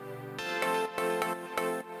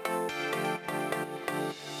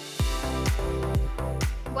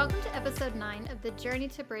Welcome to episode 9 of the Journey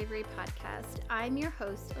to Bravery podcast. I'm your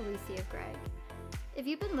host, Alicia Gregg. If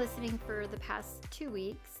you've been listening for the past 2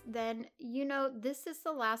 weeks, then you know this is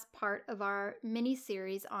the last part of our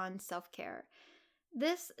mini-series on self-care.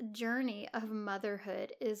 This journey of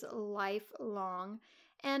motherhood is lifelong,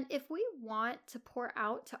 and if we want to pour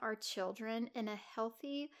out to our children in a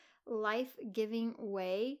healthy, life-giving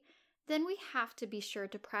way, then we have to be sure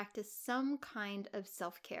to practice some kind of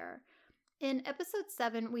self-care. In episode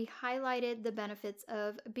 7, we highlighted the benefits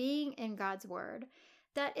of being in God's Word,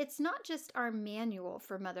 that it's not just our manual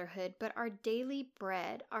for motherhood, but our daily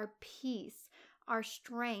bread, our peace, our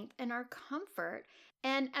strength, and our comfort.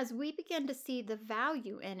 And as we begin to see the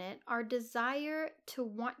value in it, our desire to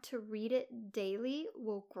want to read it daily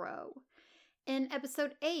will grow. In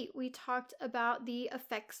episode 8, we talked about the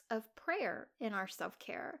effects of prayer in our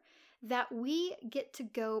self-care, that we get to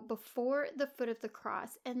go before the foot of the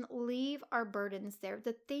cross and leave our burdens there,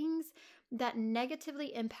 the things that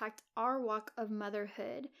negatively impact our walk of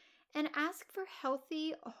motherhood, and ask for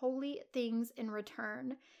healthy, holy things in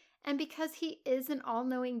return. And because He is an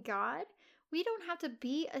all-knowing God, we don't have to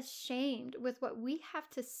be ashamed with what we have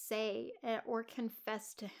to say or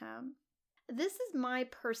confess to Him. This is my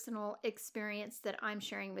personal experience that I'm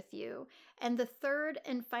sharing with you. And the third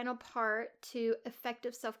and final part to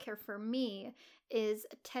effective self-care for me is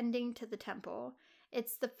tending to the temple.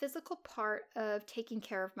 It's the physical part of taking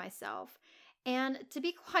care of myself. And to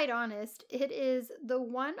be quite honest, it is the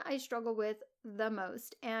one I struggle with the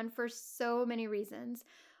most, and for so many reasons.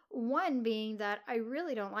 One being that I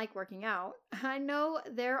really don't like working out. I know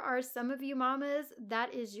there are some of you mamas,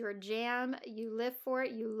 that is your jam. You live for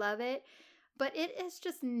it, you love it. But it has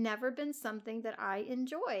just never been something that I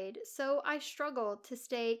enjoyed. So I struggle to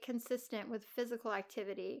stay consistent with physical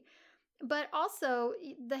activity. But also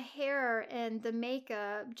the hair and the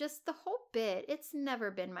makeup, just the whole bit, it's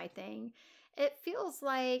never been my thing. It feels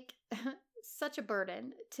like such a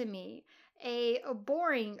burden to me, a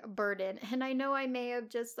boring burden. And I know I may have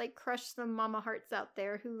just crushed some mama hearts out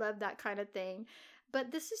there who love that kind of thing. But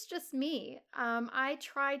this is just me. I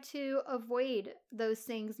try to avoid those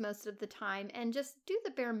things most of the time and just do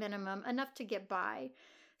the bare minimum, enough to get by.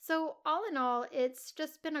 So all in all, it's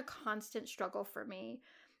just been a constant struggle for me.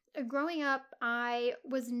 Growing up, I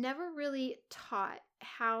was never really taught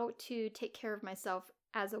how to take care of myself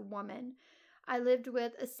as a woman. I lived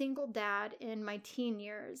with a single dad in my teen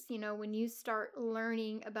years, when you start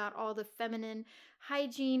learning about all the feminine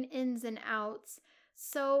hygiene ins and outs.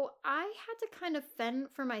 So I had to kind of fend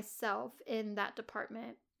for myself in that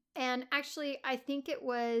department. And actually, I think it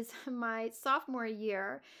was my sophomore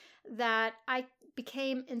year that I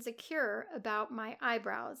became insecure about my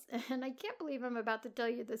eyebrows. And I can't believe I'm about to tell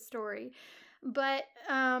you this story. But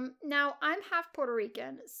now I'm half Puerto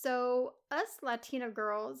Rican. So us Latina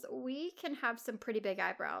girls, we can have some pretty big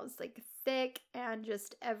eyebrows, thick and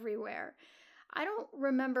just everywhere. I don't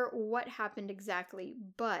remember what happened exactly,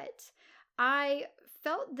 but I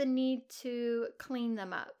felt the need to clean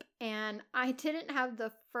them up, and I didn't have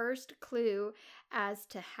the first clue as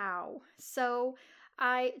to how. So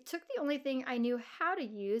I took the only thing I knew how to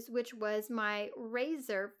use, which was my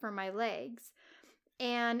razor for my legs,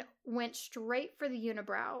 and went straight for the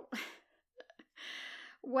unibrow.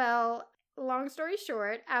 Well, long story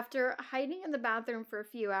short, after hiding in the bathroom for a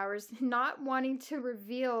few hours, not wanting to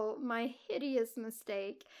reveal my hideous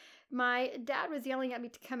mistake, my dad was yelling at me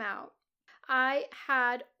to come out. I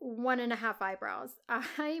had 1.5 eyebrows.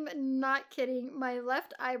 I'm not kidding. My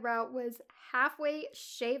left eyebrow was halfway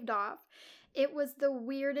shaved off. It was the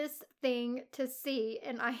weirdest thing to see,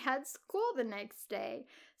 and I had school the next day.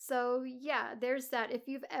 So yeah, there's that. If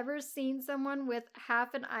you've ever seen someone with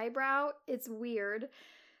half an eyebrow, it's weird.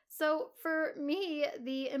 So for me,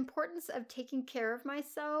 the importance of taking care of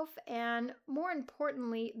myself, and more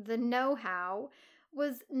importantly, the know-how,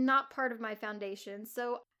 was not part of my foundation.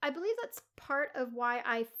 So I believe that's part of why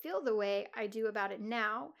I feel the way I do about it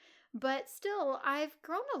now. But still, I've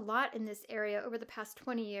grown a lot in this area over the past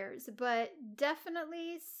 20 years, but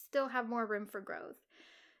definitely still have more room for growth.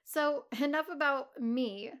 So enough about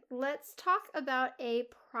me. Let's talk about a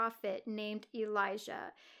prophet named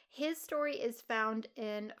Elijah. His story is found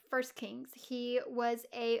in 1 Kings. He was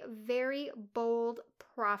a very bold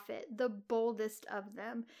prophet, the boldest of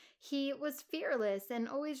them. He was fearless and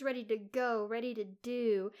always ready to go, ready to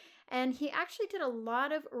do. And he actually did a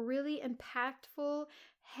lot of really impactful,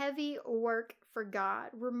 heavy work for God,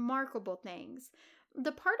 remarkable things.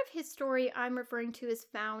 The part of his story I'm referring to is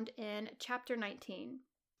found in chapter 19.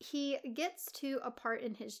 He gets to a part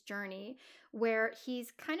in his journey where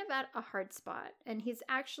he's kind of at a hard spot, and he's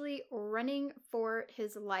actually running for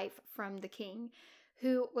his life from the king,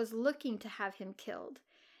 who was looking to have him killed.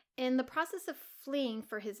 In the process of fleeing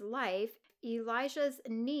for his life, Elijah's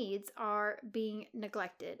needs are being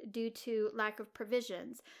neglected due to lack of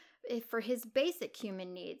provisions for his basic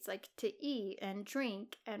human needs, like to eat and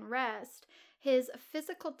drink and rest. His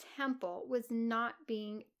physical temple was not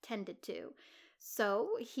being tended to.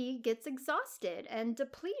 So he gets exhausted and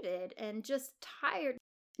depleted and just tired,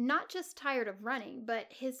 not just tired of running, but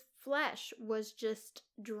his flesh was just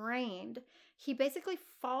drained. He basically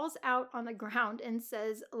falls out on the ground and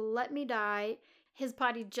says, "Let me die." His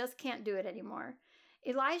body just can't do it anymore.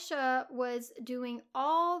 Elisha was doing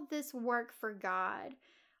all this work for God,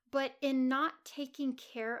 but in not taking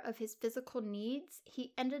care of his physical needs,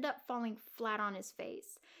 he ended up falling flat on his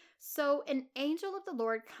face. So an angel of the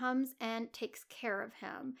Lord comes and takes care of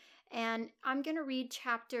him. And I'm going to read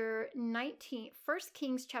chapter 19, 1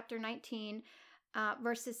 Kings chapter 19,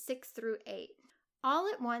 verses 6 through 8. All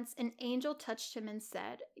at once an angel touched him and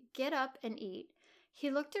said, "Get up and eat."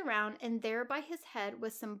 He looked around, and there by his head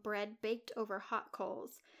was some bread baked over hot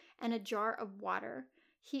coals and a jar of water.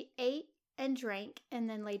 He ate and drank and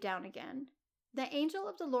then lay down again. The angel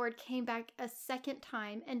of the Lord came back a second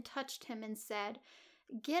time and touched him and said,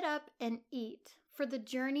 "Get up and eat, for the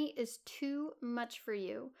journey is too much for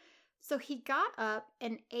you." So he got up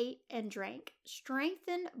and ate and drank.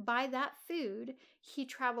 Strengthened by that food, he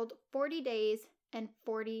traveled 40 days and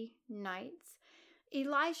 40 nights.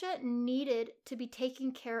 Elijah needed to be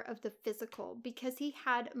taking care of the physical because he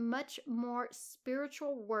had much more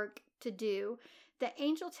spiritual work to do. The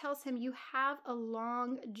angel tells him, "You have a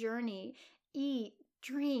long journey. Eat,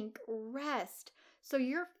 drink, rest, so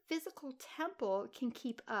your physical temple can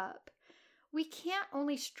keep up." We can't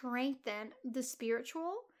only strengthen the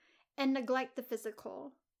spiritual and neglect the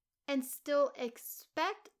physical and still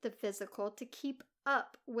expect the physical to keep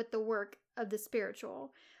up with the work of the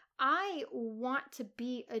spiritual. I want to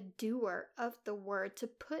be a doer of the word, to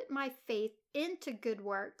put my faith into good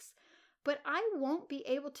works, but I won't be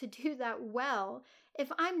able to do that well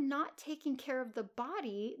if I'm not taking care of the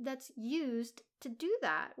body that's used to do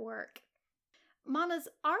that work. Mamas,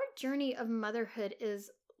 our journey of motherhood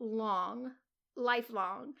is long,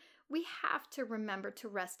 lifelong. We have to remember to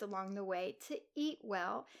rest along the way, to eat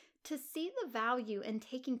well, to see the value in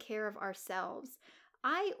taking care of ourselves.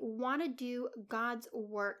 I want to do God's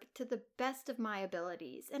work to the best of my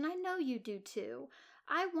abilities, and I know you do too.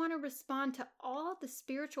 I want to respond to all the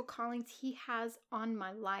spiritual callings He has on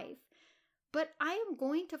my life. But I am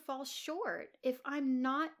going to fall short if I'm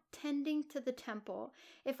not tending to the temple,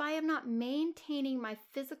 if I am not maintaining my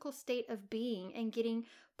physical state of being and getting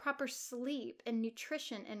proper sleep and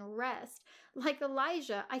nutrition and rest. Like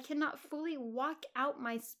Elijah, I cannot fully walk out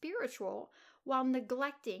my spiritual while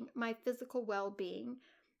neglecting my physical well-being.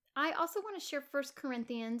 I also want to share 1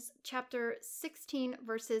 Corinthians chapter 16,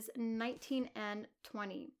 verses 19 and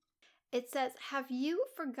 20. It says, "Have you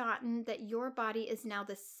forgotten that your body is now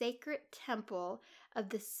the sacred temple of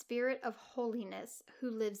the Spirit of holiness who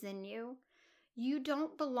lives in you? You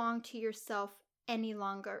don't belong to yourself any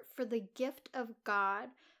longer, for the gift of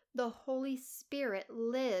God, the Holy Spirit,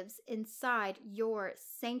 lives inside your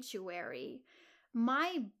sanctuary."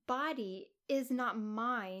 My body is not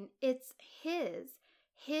mine, it's His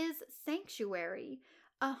sanctuary,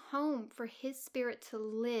 a home for His Spirit to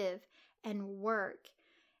live and work.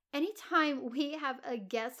 Anytime we have a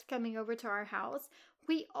guest coming over to our house,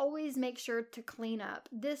 we always make sure to clean up.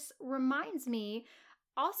 This reminds me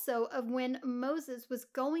also of when Moses was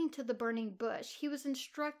going to the burning bush. He was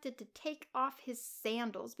instructed to take off his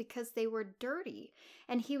sandals because they were dirty,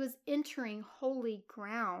 and he was entering holy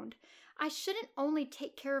ground. I shouldn't only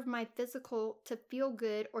take care of my physical to feel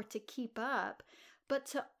good or to keep up, but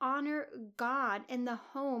to honor God and the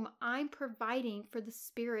home I'm providing for the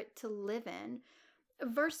Spirit to live in.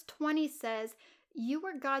 Verse 20 says, "You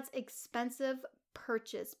were God's expensive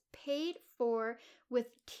purchase, paid for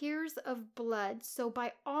with tears of blood. So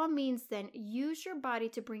by all means then, use your body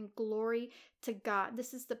to bring glory to God."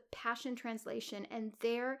 This is the Passion Translation. And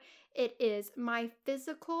there it is. My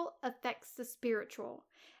physical affects the spiritual,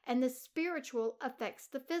 and the spiritual affects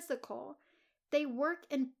the physical. They work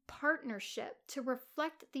in partnership to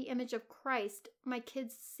reflect the image of Christ my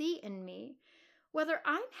kids see in me. Whether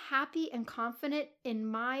I'm happy and confident in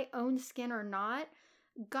my own skin or not,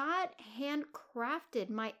 God handcrafted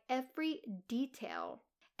my every detail.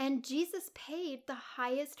 And Jesus paid the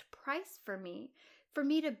highest price for me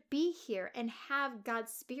to be here and have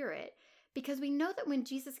God's Spirit. Because we know that when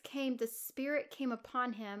Jesus came, the Spirit came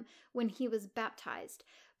upon Him when He was baptized.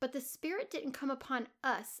 But the Spirit didn't come upon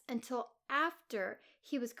us until after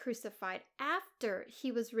he was crucified, after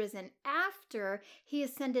he was risen, after he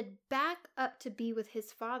ascended back up to be with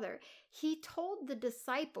his Father. He told the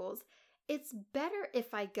disciples, it's better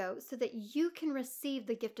if I go so that you can receive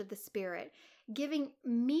the gift of the Spirit, giving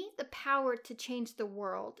me the power to change the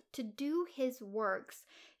world, to do his works,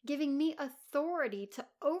 giving me authority to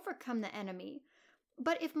overcome the enemy.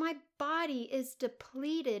 But if my body is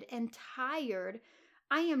depleted and tired,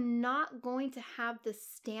 I am not going to have the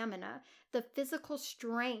stamina, the physical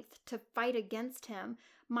strength to fight against him.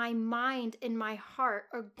 My mind and my heart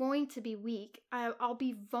are going to be weak. I'll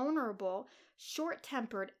be vulnerable,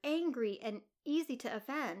 short-tempered, angry, and easy to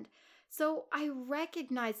offend. So I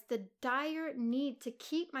recognize the dire need to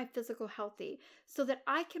keep my physical healthy so that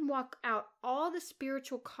I can walk out all the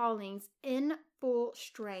spiritual callings in full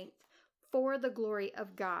strength for the glory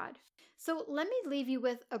of God. So let me leave you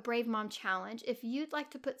with a Brave Mom challenge if you'd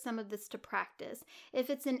like to put some of this to practice, if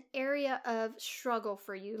it's an area of struggle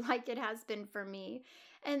for you like it has been for me.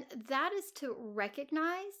 And that is to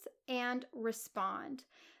recognize and respond.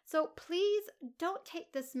 So please don't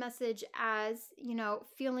take this message as,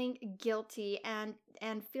 feeling guilty and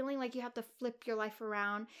feeling like you have to flip your life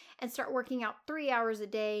around and start working out 3 hours a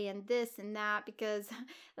day and this and that, because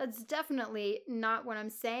that's definitely not what I'm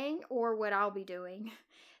saying or what I'll be doing.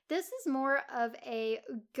 This is more of a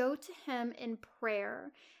go to him in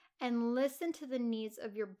prayer and listen to the needs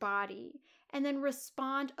of your body and then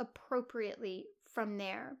respond appropriately from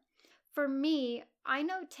there. For me, I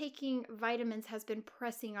know taking vitamins has been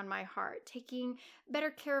pressing on my heart, taking better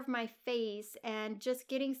care of my face and just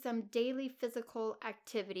getting some daily physical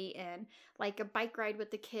activity in, like a bike ride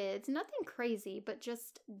with the kids. Nothing crazy, but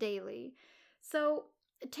just daily. So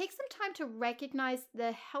take some time to recognize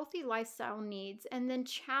the healthy lifestyle needs and then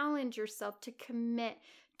challenge yourself to commit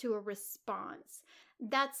to a response.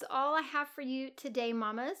 That's all I have for you today,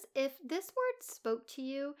 mamas. If this word spoke to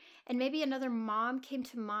you and maybe another mom came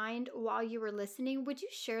to mind while you were listening, would you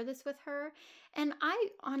share this with her? And I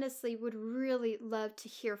honestly would really love to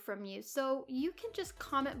hear from you. So you can just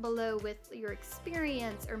comment below with your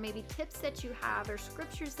experience or maybe tips that you have or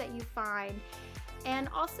scriptures that you find. And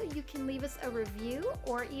also you can leave us a review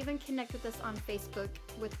or even connect with us on Facebook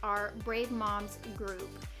with our Brave Moms group.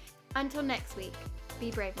 Until next week, be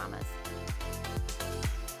brave, mamas.